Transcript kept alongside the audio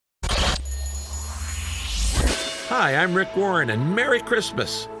Hi, I'm Rick Warren, and Merry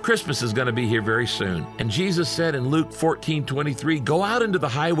Christmas. Christmas is going to be here very soon. And Jesus said in Luke 14:23, "Go out into the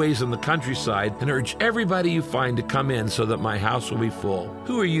highways and the countryside and urge everybody you find to come in so that my house will be full."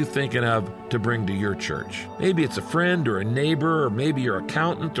 Who are you thinking of to bring to your church? Maybe it's a friend or a neighbor, or maybe your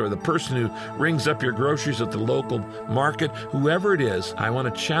accountant or the person who rings up your groceries at the local market. Whoever it is, I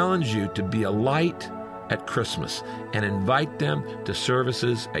want to challenge you to be a light at Christmas and invite them to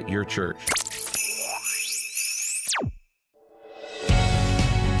services at your church.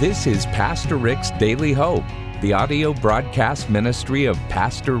 This is Pastor Rick's Daily Hope, the audio broadcast ministry of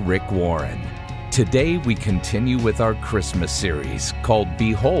Pastor Rick Warren. Today we continue with our Christmas series called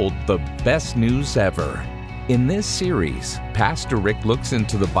Behold the Best News Ever. In this series, Pastor Rick looks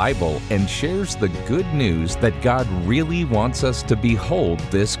into the Bible and shares the good news that God really wants us to behold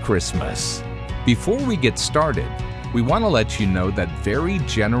this Christmas. Before we get started, we want to let you know that very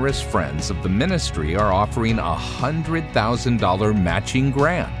generous friends of the ministry are offering a $100,000 matching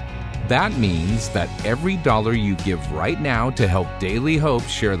grant. That means that every dollar you give right now to help Daily Hope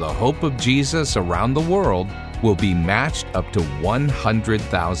share the hope of Jesus around the world will be matched up to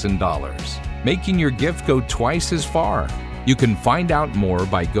 $100,000, making your gift go twice as far. You can find out more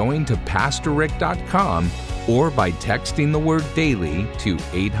by going to PastorRick.com or by texting the word DAILY to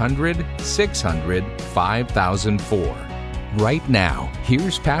 800-600-5004. Right now,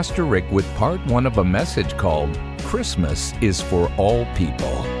 here's Pastor Rick with part one of a message called Christmas is for All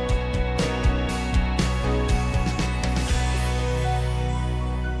People.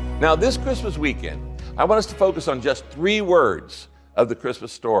 Now, this Christmas weekend, I want us to focus on just 3 words of the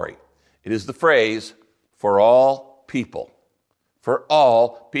Christmas story. It is the phrase, for all people. For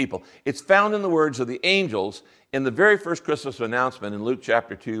all people. It's found in the words of the angels in the very first Christmas announcement in Luke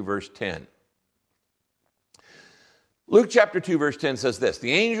chapter 2, verse 10. Luke chapter 2, verse 10 says this,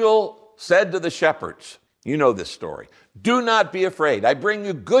 "The angel said to the shepherds," you know this story, "Do not be afraid. I bring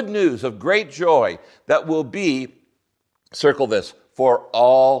you good news of great joy that will be," circle this, "for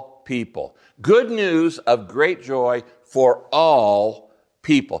all people." Good news of great joy for all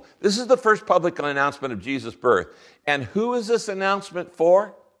people. This is the first public announcement of Jesus' birth. And who is this announcement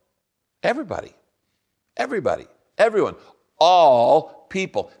for? Everybody. Everybody. Everyone. All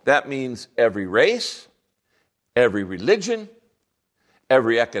people. That means every race, every religion,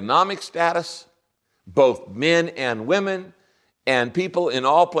 every economic status, both men and women, and people in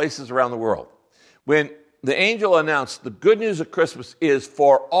all places around the world. When the angel announced the good news of Christmas is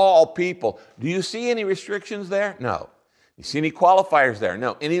for all people, do you see any restrictions there? No. You see any qualifiers there?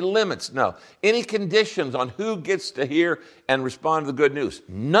 No. Any limits? No. Any conditions on who gets to hear and respond to the good news?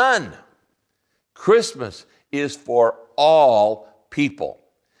 None. Christmas is for all people.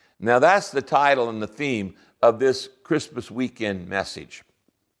 Now that's the title and the theme of this Christmas weekend message.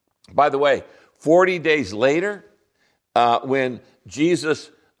 By the way, 40 days later, when Jesus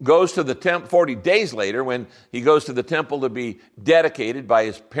goes to the temple, 40 days later, when he goes to the temple to be dedicated by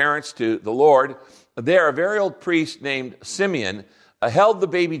his parents to the Lord, there a very old priest named Simeon held the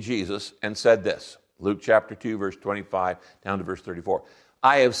baby Jesus and said this, Luke chapter 2, verse 25 down to verse 34,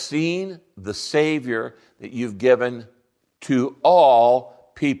 "I have seen the Savior that you've given to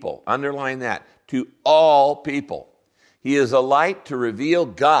all people." Underline that, to all people. "He is a light to reveal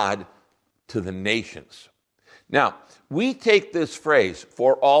God to the nations." Now, we take this phrase,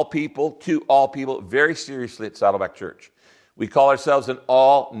 for all people, to all people, very seriously at Saddleback Church. We call ourselves an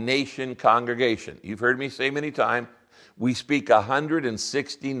all-nation congregation. You've heard me say many times, we speak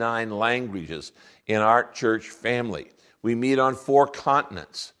 169 languages in our church family. We meet on 4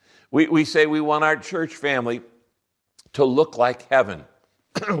 continents. We say we want our church family to look like heaven.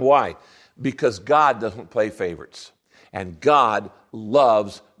 Why? Because God doesn't play favorites, and God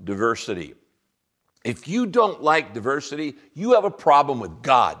loves diversity. If you don't like diversity, you have a problem with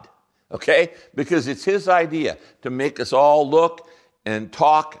God, okay? Because it's his idea to make us all look and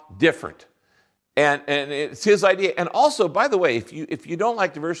talk different. And it's his idea. And also, by the way, if you don't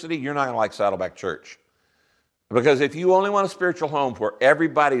like diversity, you're not going to like Saddleback Church. Because if you only want a spiritual home where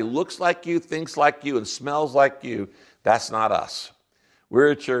everybody looks like you, thinks like you, and smells like you, that's not us.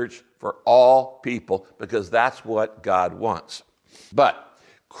 We're a church for all people because that's what God wants. But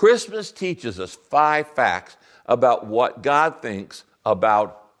Christmas teaches us 5 facts about what God thinks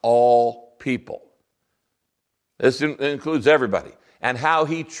about all people. This includes everybody, and how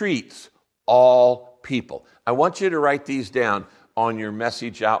he treats all people. I want you to write these down on your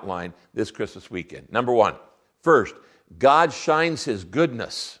message outline this Christmas weekend. Number 1, first, God shines his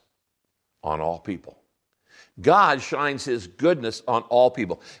goodness on all people. God shines his goodness on all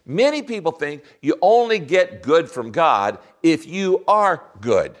people. Many people think you only get good from God if you are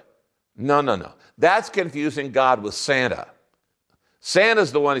good. No. That's confusing God with Santa.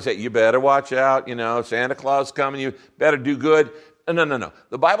 Santa's the one who said, you better watch out, Santa Claus is coming, you better do good. No.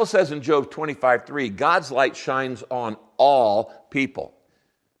 The Bible says in Job 25:3, God's light shines on all people.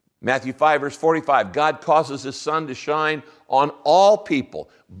 Matthew 5, verse 45, God causes his sun to shine on all people,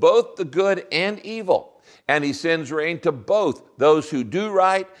 both the good and evil. And he sends rain to both those who do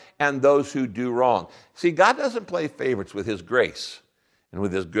right and those who do wrong. See, God doesn't play favorites with his grace and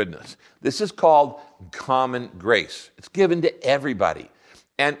with his goodness. This is called common grace. It's given to everybody.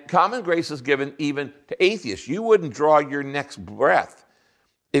 And common grace is given even to atheists. You wouldn't draw your next breath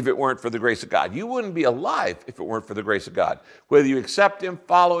if it weren't for the grace of God. You wouldn't be alive if it weren't for the grace of God. Whether you accept him,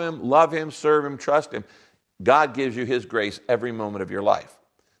 follow him, love him, serve him, trust him, God gives you his grace every moment of your life.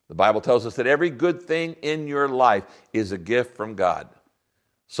 The Bible tells us that every good thing in your life is a gift from God.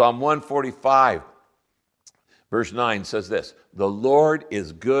 Psalm 145, verse 9 says this, the Lord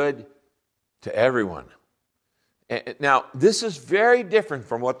is good to everyone. Now, this is very different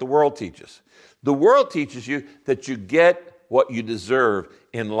from what the world teaches. The world teaches you that you get what you deserve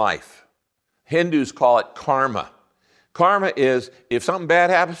in life. Hindus call it karma. Karma is if something bad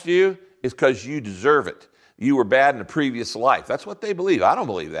happens to you, it's because you deserve it. You were bad in a previous life. That's what they believe. I don't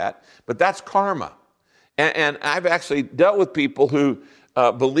believe that, but that's karma. And I've actually dealt with people who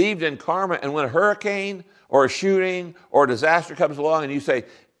believed in karma, and when a hurricane or a shooting or a disaster comes along and you say,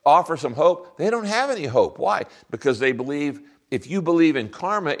 offer some hope, they don't have any hope. Why? Because they believe, if you believe in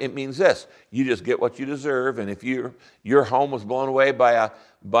karma, it means this, you just get what you deserve, and if your home was blown away by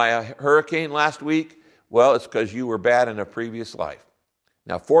a hurricane last week, well, it's because you were bad in a previous life.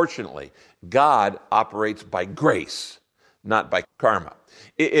 Now, fortunately, God operates by grace, not by karma.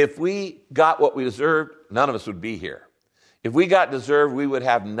 If we got what we deserved, none of us would be here. If we got deserved, we would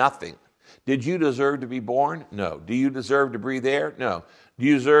have nothing. Did you deserve to be born? No. Do you deserve to breathe air? No. Do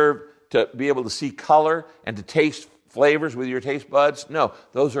you deserve to be able to see color and to taste flavors with your taste buds? No.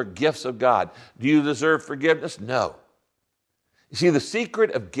 Those are gifts of God. Do you deserve forgiveness? No. You see, the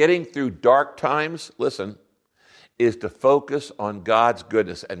secret of getting through dark times, listen, is to focus on God's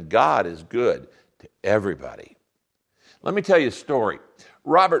goodness, and God is good to everybody. Let me tell you a story.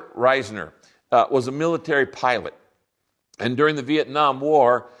 Robert Reisner was a military pilot, and during the Vietnam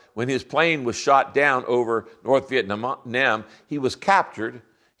War, when his plane was shot down over North Vietnam, he was captured,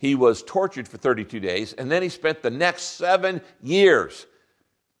 he was tortured for 32 days, and then he spent the next 7 years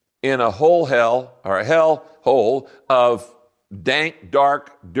in a hell hole of dank,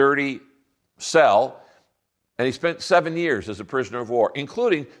 dark, dirty cell. And he spent 7 years as a prisoner of war,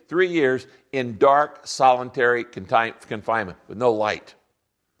 including 3 years in dark, solitary confinement with no light.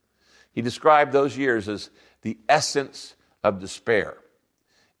 He described those years as the essence of despair.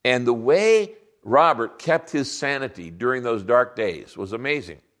 And the way Robert kept his sanity during those dark days was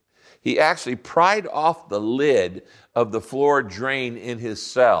amazing. He actually pried off the lid of the floor drain in his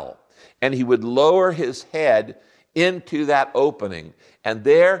cell, and he would lower his head into that opening, and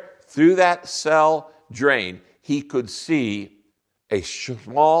there, through that cell drain, he could see a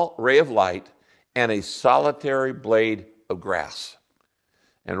small ray of light and a solitary blade of grass.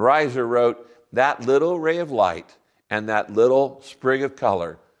 And Reiser wrote, that little ray of light and that little sprig of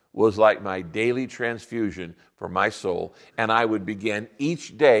color was like my daily transfusion for my soul, and I would begin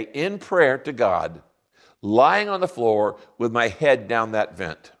each day in prayer to God, lying on the floor with my head down that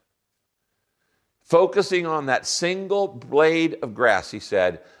vent. Focusing on that single blade of grass, he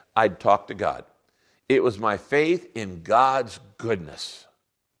said, I'd talk to God. It was my faith in God's goodness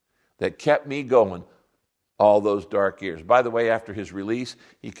that kept me going all those dark years. By the way, after his release,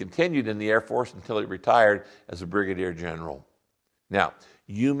 he continued in the Air Force until he retired as a brigadier general. Now,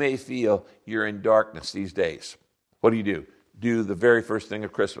 you may feel you're in darkness these days. What do? Do the very first thing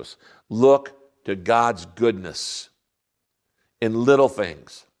of Christmas. Look to God's goodness in little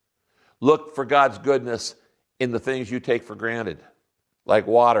things. Look for God's goodness in the things you take for granted, like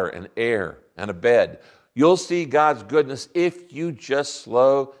water and air and a bed. You'll see God's goodness if you just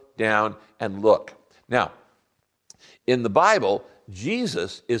slow down and look. Now, in the Bible,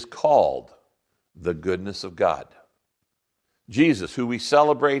 Jesus is called the goodness of God. Jesus, who we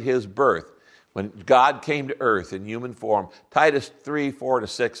celebrate his birth, when God came to earth in human form, Titus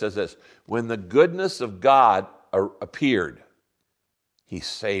 3:4-6 says this, when the goodness of God appeared, he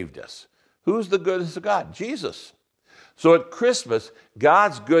saved us. Who's the goodness of God? Jesus. So at Christmas,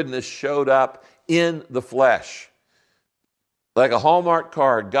 God's goodness showed up in the flesh. Like a Hallmark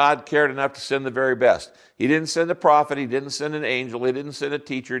card, God cared enough to send the very best. He didn't send a prophet, he didn't send an angel, he didn't send a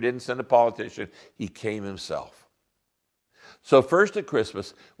teacher, he didn't send a politician. He came himself. So first at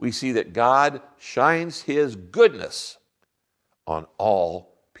Christmas, we see that God shines his goodness on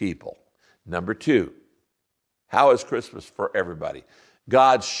all people. Number two, how is Christmas for everybody?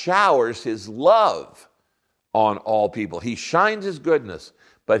 God showers his love on all people. He shines his goodness,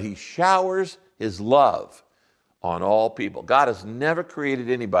 but he showers his love on all people. God has never created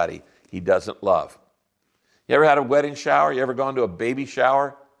anybody he doesn't love. You ever had a wedding shower? You ever gone to a baby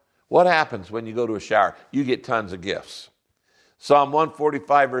shower? What happens when you go to a shower? You get tons of gifts. Psalm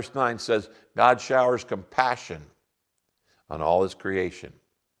 145 verse 9 says, God showers compassion on all his creation.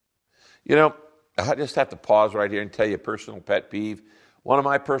 You know, I just have to pause right here and tell you a personal pet peeve. One of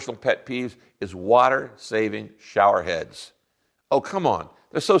my personal pet peeves is water-saving shower heads. Oh, come on.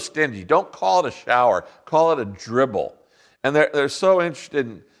 They're so stingy. Don't call it a shower. Call it a dribble. And they're so interested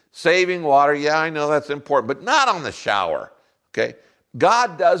in saving water. Yeah, I know that's important, but not on the shower. Okay?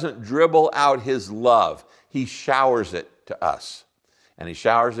 God doesn't dribble out his love. He showers it to us. And he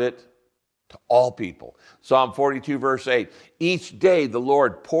showers it to all people. Psalm 42 verse 8. Each day the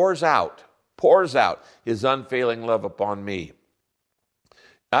Lord pours out his unfailing love upon me.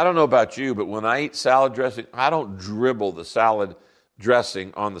 I don't know about you, but when I eat salad dressing, I don't dribble the salad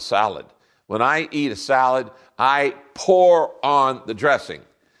dressing on the salad. When I eat a salad, I pour on the dressing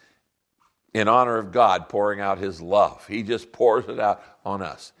in honor of God pouring out his love. He just pours it out on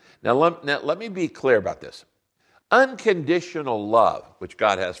us. Now let me be clear about this. Unconditional love, which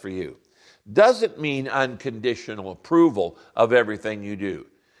God has for you, doesn't mean unconditional approval of everything you do.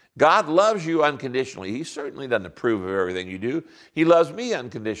 God loves you unconditionally. He certainly doesn't approve of everything you do. He loves me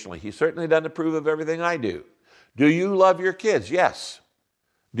unconditionally. He certainly doesn't approve of everything I do. Do you love your kids? Yes.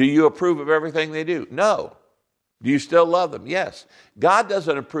 Do you approve of everything they do? No. Do you still love them? Yes. God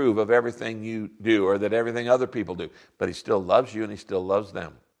doesn't approve of everything you do or that everything other people do, but he still loves you and he still loves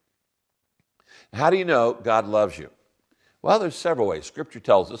them. How do you know God loves you? Well, there's several ways. Scripture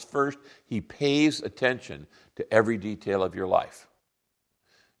tells us, first, he pays attention to every detail of your life.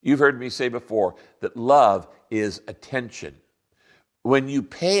 You've heard me say before that love is attention. When you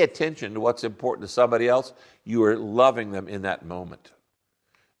pay attention to what's important to somebody else, you are loving them in that moment.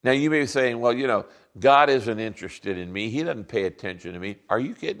 Now, you may be saying, well, you know, God isn't interested in me. He doesn't pay attention to me. Are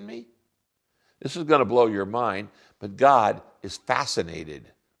you kidding me? This is going to blow your mind, but God is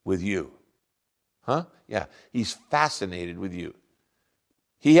fascinated with you. Huh? Yeah, he's fascinated with you.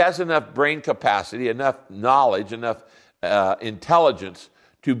 He has enough brain capacity, enough knowledge, enough intelligence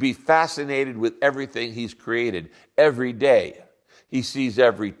to be fascinated with everything he's created every day. He sees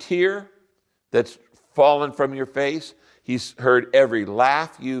every tear that's fallen from your face. He's heard every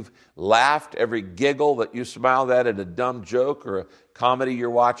laugh you've laughed, every giggle that you smiled at a dumb joke or a comedy you're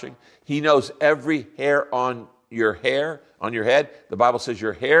watching. He knows every hair on your head. The Bible says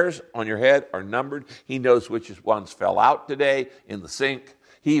your hairs on your head are numbered. He knows which ones fell out today in the sink.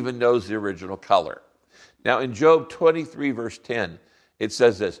 He even knows the original color. Now in Job 23 verse 10, it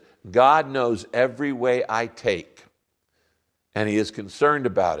says this, God knows every way I take, and he is concerned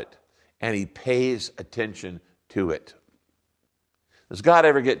about it, and he pays attention to it. Does God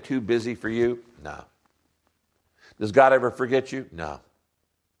ever get too busy for you? No. Does God ever forget you? No.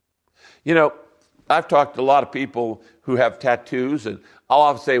 You know, I've talked to a lot of people who have tattoos, and I'll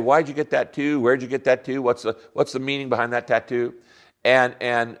often say, why'd you get that tattoo? Where'd you get that tattoo? What's the meaning behind that tattoo?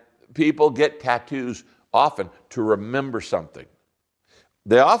 And people get tattoos often to remember something.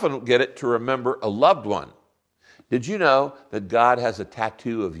 They often get it to remember a loved one. Did you know that God has a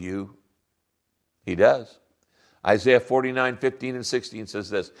tattoo of you? He does. Isaiah 49, 15 and 16 says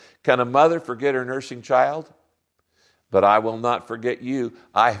this, can a mother forget her nursing child? But I will not forget you.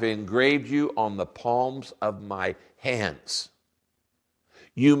 I have engraved you on the palms of my hands.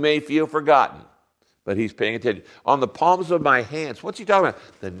 You may feel forgotten, but he's paying attention. On the palms of my hands. What's he talking about?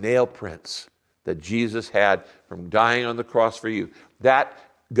 The nail prints that Jesus had from dying on the cross for you. That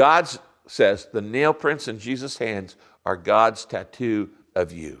God says the nail prints in Jesus' hands are God's tattoo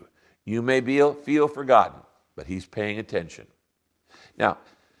of you. You may feel forgotten, but he's paying attention. Now,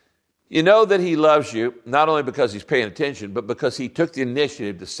 you know that he loves you, not only because he's paying attention, but because he took the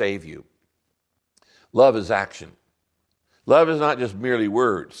initiative to save you. Love is action. Love is not just merely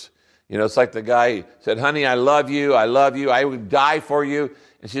words. You know, it's like the guy who said, honey, I love you, I would die for you.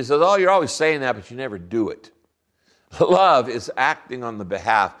 And she says, oh, you're always saying that, but you never do it. Love is acting on the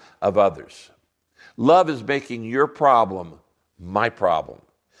behalf of others. Love is making your problem my problem.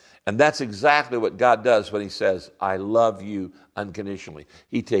 And that's exactly what God does when he says, I love you unconditionally.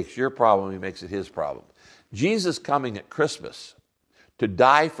 He takes your problem, he makes it his problem. Jesus coming at Christmas to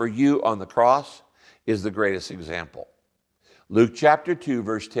die for you on the cross is the greatest example. Luke chapter 2,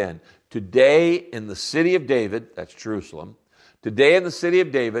 verse 10, today in the city of David, that's Jerusalem, today in the city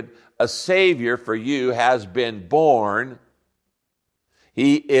of David, a Savior for you has been born.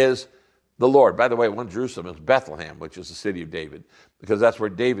 He is the Lord. By the way, one Jerusalem is Bethlehem, which is the city of David, because that's where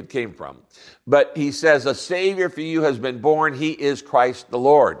David came from. But he says, a Savior for you has been born. He is Christ the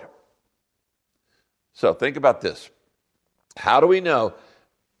Lord. So think about this. How do we know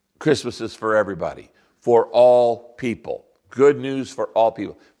Christmas is for everybody? For all people. Good news for all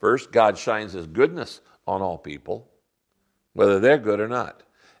people. First, God shines his goodness on all people, whether they're good or not.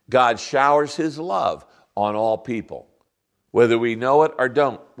 God showers his love on all people, whether we know it or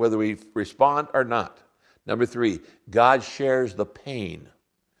don't, whether we respond or not. Number 3, God shares the pain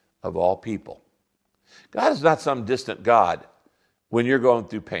of all people. God is not some distant God when you're going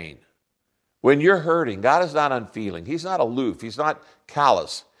through pain. When you're hurting, God is not unfeeling. He's not aloof. He's not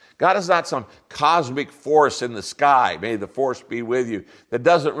callous. God is not some cosmic force in the sky, may the force be with you, that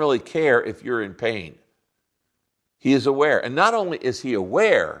doesn't really care if you're in pain. He is aware. And not only is he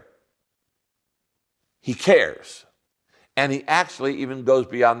aware, he cares. And he actually even goes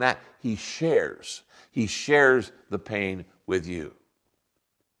beyond that. He shares. He shares the pain with you.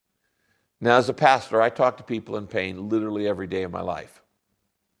 Now, as a pastor, I talk to people in pain literally every day of my life.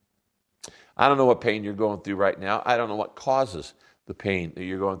 I don't know what pain you're going through right now. I don't know what causes the pain that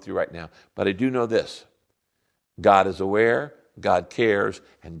you're going through right now. But I do know this. God is aware, God cares,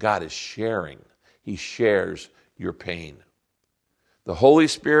 and God is sharing. He shares your pain. The Holy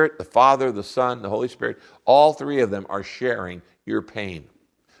Spirit, the Father, the Son, the Holy Spirit, all three of them are sharing your pain.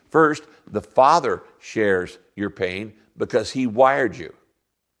 First, the Father shares your pain because he wired you.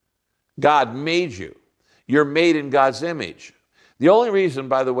 God made you. You're made in God's image. The only reason,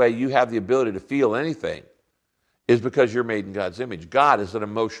 by the way, you have the ability to feel anything is because you're made in God's image. God is an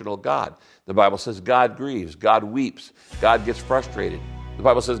emotional God. The Bible says God grieves, God weeps, God gets frustrated. The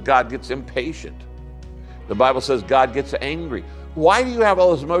Bible says God gets impatient. The Bible says God gets angry. Why do you have all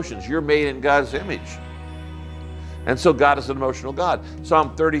those emotions? You're made in God's image. And so God is an emotional God.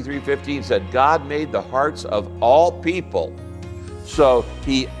 Psalm 33:15 said, God made the hearts of all people, so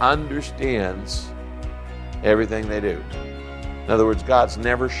he understands everything they do. In other words, God's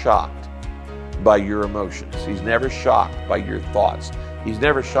never shocked by your emotions. He's never shocked by your thoughts. He's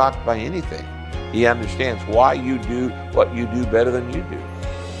never shocked by anything. He understands why you do what you do better than you do.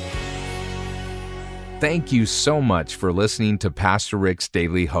 Thank you so much for listening to Pastor Rick's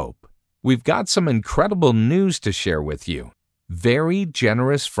Daily Hope. We've got some incredible news to share with you. Very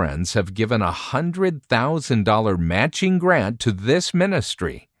generous friends have given a $100,000 matching grant to this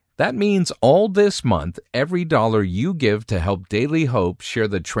ministry. That means all this month, every dollar you give to help Daily Hope share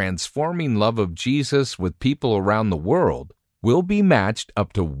the transforming love of Jesus with people around the world will be matched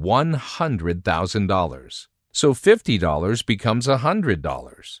up to $100,000. So $50 becomes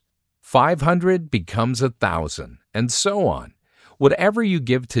 $100. $500 becomes $1,000, and so on. Whatever you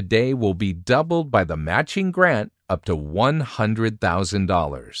give today will be doubled by the matching grant up to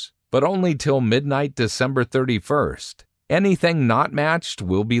 $100,000, but only till midnight December 31st. Anything not matched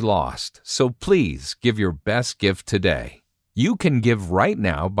will be lost, so please give your best gift today. You can give right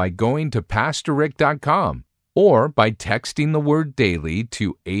now by going to PastorRick.com or by texting the word DAILY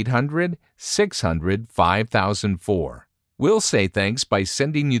to 800-600-5004. We'll say thanks by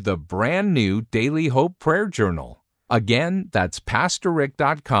sending you the brand new Daily Hope Prayer Journal. Again, that's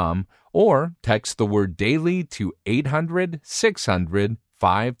PastorRick.com or text the word DAILY to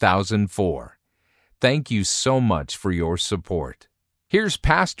 800-600-5004. Thank you so much for your support. Here's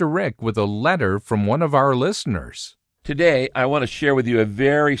Pastor Rick with a letter from one of our listeners. Today, I want to share with you a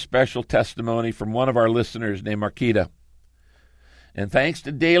very special testimony from one of our listeners named Marquita. And thanks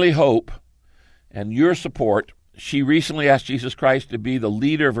to Daily Hope and your support, she recently asked Jesus Christ to be the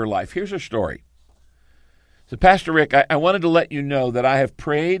leader of her life. Here's her story. So, Pastor Rick, I wanted to let you know that I have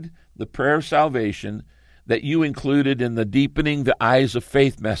prayed the prayer of salvation that you included in the Deepening the Eyes of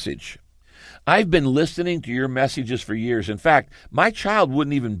Faith message. I've been listening to your messages for years. In fact, my child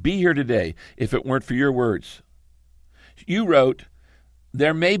wouldn't even be here today if it weren't for your words. You wrote,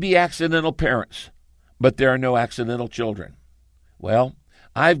 there may be accidental parents, but there are no accidental children. Well,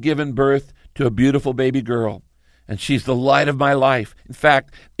 I've given birth to a beautiful baby girl, and she's the light of my life. In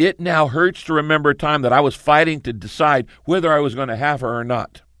fact, it now hurts to remember a time that I was fighting to decide whether I was going to have her or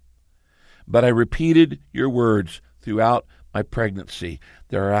not. But I repeated your words throughout my pregnancy.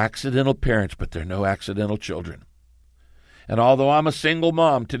 There are accidental parents, but there are no accidental children. And although I'm a single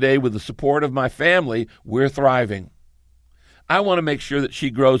mom today with the support of my family, we're thriving. I want to make sure that she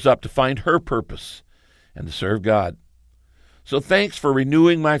grows up to find her purpose and to serve God. So thanks for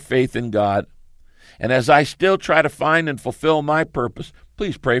renewing my faith in God. And as I still try to find and fulfill my purpose,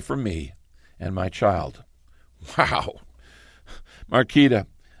 please pray for me and my child. Wow. Marquita,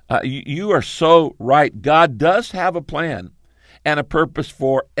 you are so right. God does have a plan. and a purpose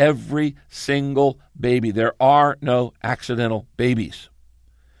for every single baby. There are no accidental babies.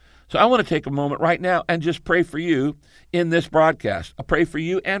 So I want to take a moment right now and just pray for you in this broadcast. I pray for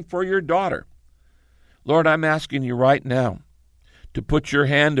you and for your daughter. Lord, I'm asking you right now to put your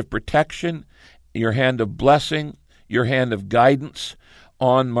hand of protection, your hand of blessing, your hand of guidance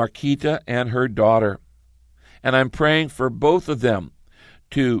on Marquita and her daughter. And I'm praying for both of them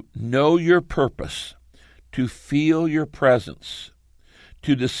to know your purpose, to feel your presence,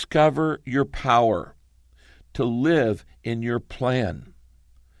 to discover your power, to live in your plan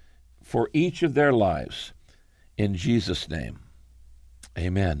for each of their lives. In Jesus' name,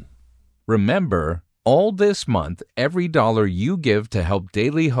 amen. Remember, all this month, every dollar you give to help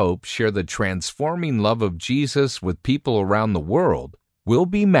Daily Hope share the transforming love of Jesus with people around the world will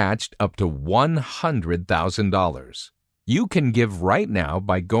be matched up to $100,000. You can give right now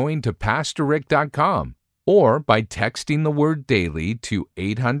by going to PastorRick.com or by texting the word DAILY to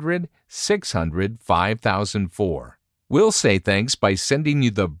 800-600-5004. We'll say thanks by sending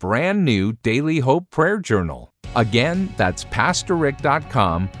you the brand new Daily Hope Prayer Journal. Again, that's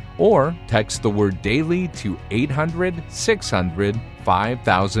PastorRick.com or text the word DAILY to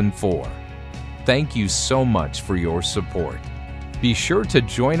 800-600-5004. Thank you so much for your support. Be sure to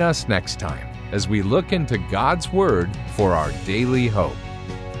join us next time as we look into God's Word for our daily hope.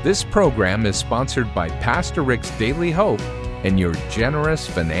 This program is sponsored by Pastor Rick's Daily Hope and your generous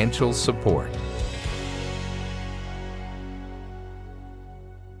financial support.